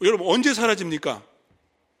 여러분, 언제 사라집니까?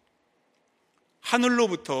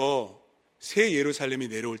 하늘로부터 새 예루살렘이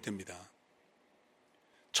내려올 때입니다.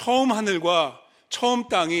 처음 하늘과 처음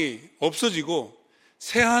땅이 없어지고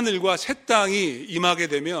새 하늘과 새 땅이 임하게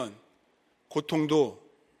되면 고통도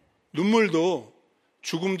눈물도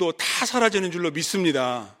죽음도 다 사라지는 줄로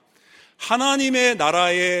믿습니다. 하나님의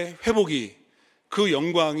나라의 회복이, 그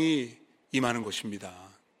영광이 임하는 것입니다.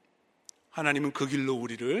 하나님은 그 길로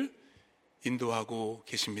우리를 인도하고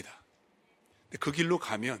계십니다. 그 길로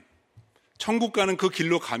가면, 천국 가는 그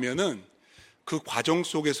길로 가면은 그 과정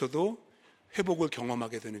속에서도 회복을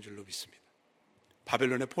경험하게 되는 줄로 믿습니다.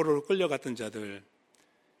 바벨론의 포로로 끌려갔던 자들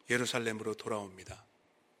예루살렘으로 돌아옵니다.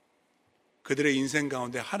 그들의 인생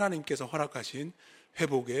가운데 하나님께서 허락하신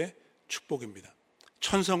회복의 축복입니다.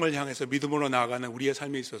 천성을 향해서 믿음으로 나아가는 우리의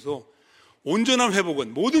삶에 있어서 온전한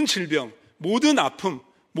회복은, 모든 질병, 모든 아픔,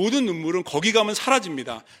 모든 눈물은 거기 가면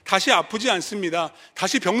사라집니다. 다시 아프지 않습니다.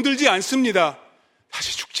 다시 병들지 않습니다.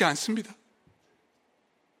 다시 죽지 않습니다.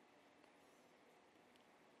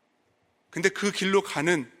 근데 그 길로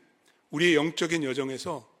가는 우리의 영적인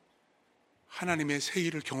여정에서 하나님의 새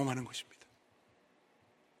일을 경험하는 것입니다.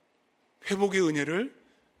 회복의 은혜를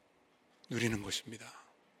누리는 것입니다.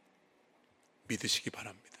 믿으시기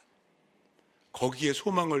바랍니다. 거기에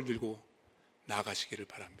소망을 들고 나아가시기를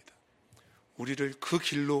바랍니다. 우리를 그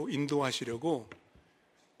길로 인도하시려고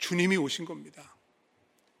주님이 오신 겁니다.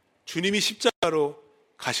 주님이 십자가로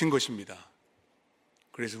가신 것입니다.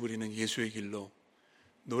 그래서 우리는 예수의 길로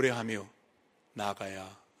노래하며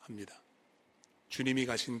나아가야 합니다. 주님이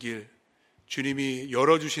가신 길, 주님이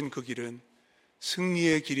열어주신 그 길은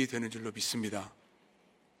승리의 길이 되는 줄로 믿습니다.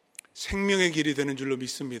 생명의 길이 되는 줄로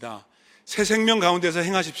믿습니다. 새 생명 가운데서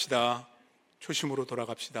행하십시다. 초심으로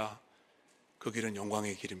돌아갑시다. 그 길은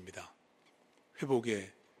영광의 길입니다.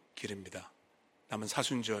 회복의 길입니다. 남은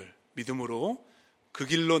사순절 믿음으로 그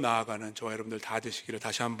길로 나아가는 저와 여러분들 다 되시기를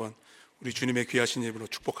다시 한번 우리 주님의 귀하신 이름으로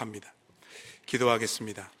축복합니다.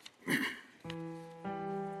 기도하겠습니다.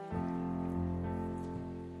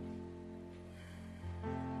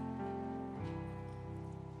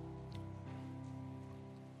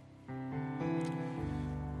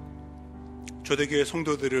 초대교회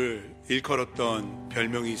성도들을 일컬었던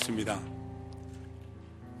별명이 있습니다.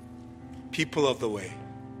 People of the way,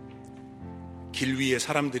 길 위의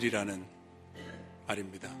사람들이라는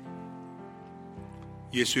말입니다.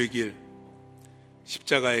 예수의 길,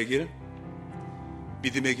 십자가의 길,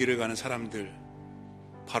 믿음의 길을 가는 사람들,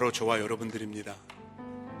 바로 저와 여러분들입니다.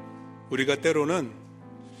 우리가 때로는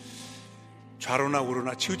좌로나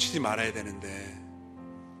우로나 치우치지 말아야 되는데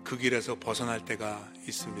그 길에서 벗어날 때가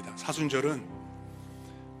있습니다. 사순절은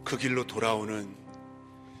그 길로 돌아오는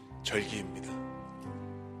절기입니다.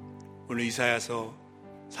 오늘 이사야서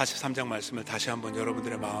 43장 말씀을 다시 한번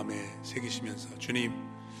여러분들의 마음에 새기시면서 주님,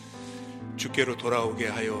 주께로 돌아오게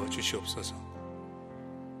하여 주시옵소서.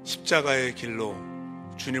 십자가의 길로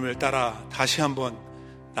주님을 따라 다시 한번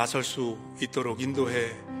나설 수 있도록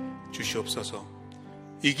인도해 주시옵소서.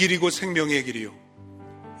 이 길이 곧 생명의 길이요,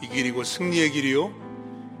 이 길이 곧 승리의 길이요,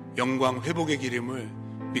 영광 회복의 길임을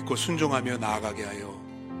믿고 순종하며 나아가게 하여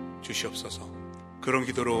주시옵소서. 그런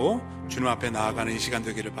기도로 주님 앞에 나아가는 이 시간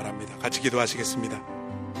되기를 바랍니다. 같이 기도하시겠습니다.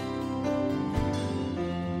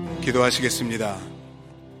 기도하시겠습니다.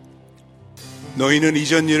 너희는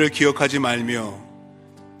이전 일을 기억하지 말며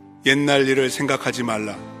옛날 일을 생각하지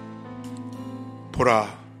말라.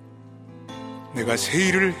 보라, 내가 새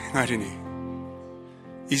일을 행하리니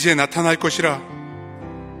이제 나타날 것이라.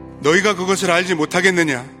 너희가 그것을 알지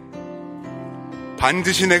못하겠느냐?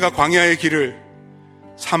 반드시 내가 광야의 길을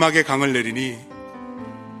사막의 강을 내리니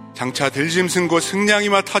장차 들짐승 곧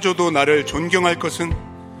승냥이와 타조도 나를 존경할 것은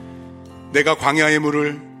내가 광야의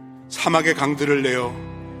물을 사막의 강들을 내어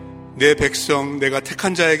내 백성 내가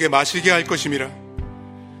택한 자에게 마시게 할 것임이라.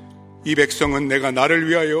 이 백성은 내가 나를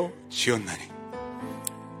위하여 지었나니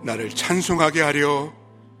나를 찬송하게 하려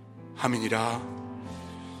함이니라.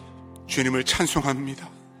 주님을 찬송합니다.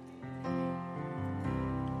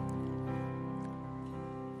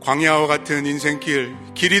 광야와 같은 인생길,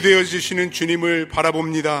 길이 되어주시는 주님을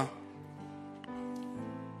바라봅니다.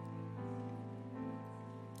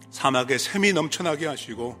 사막에 샘이 넘쳐나게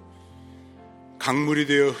하시고 강물이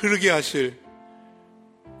되어 흐르게 하실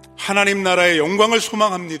하나님 나라의 영광을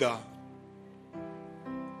소망합니다.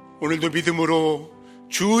 오늘도 믿음으로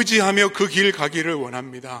주 의지하며 그 길 가기를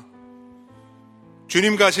원합니다.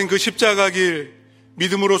 주님 가신 그 십자가 길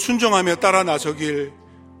믿음으로 순종하며 따라 나서길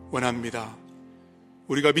원합니다.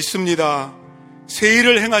 우리가 믿습니다. 새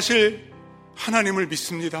일을 행하실 하나님을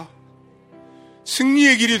믿습니다.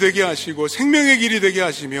 승리의 길이 되게 하시고 생명의 길이 되게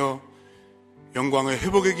하시며 영광의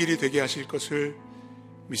회복의 길이 되게 하실 것을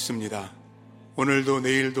믿습니다. 오늘도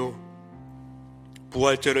내일도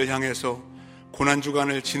부활절을 향해서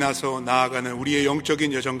고난주간을 지나서 나아가는 우리의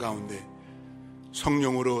영적인 여정 가운데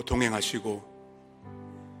성령으로 동행하시고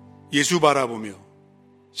예수 바라보며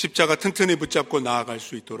십자가 튼튼히 붙잡고 나아갈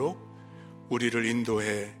수 있도록 우리를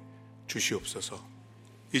인도해 주시옵소서.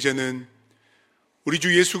 이제는 우리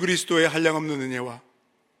주 예수 그리스도의 한량없는 은혜와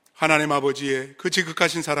하나님 아버지의 그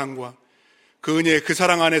지극하신 사랑과 그 은혜, 그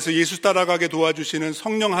사랑 안에서 예수 따라가게 도와주시는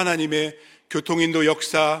성령 하나님의 교통인도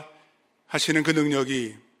역사하시는 그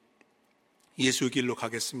능력이 예수 길로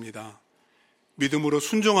가겠습니다. 믿음으로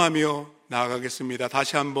순종하며 나아가겠습니다.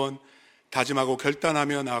 다시 한번 다짐하고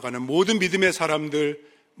결단하며 나아가는 모든 믿음의 사람들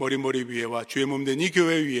머리 위에와 주의 몸된 이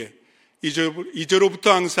교회 위에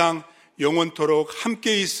이제로부터 항상 영원토록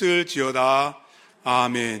함께 있을지어다.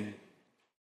 아멘.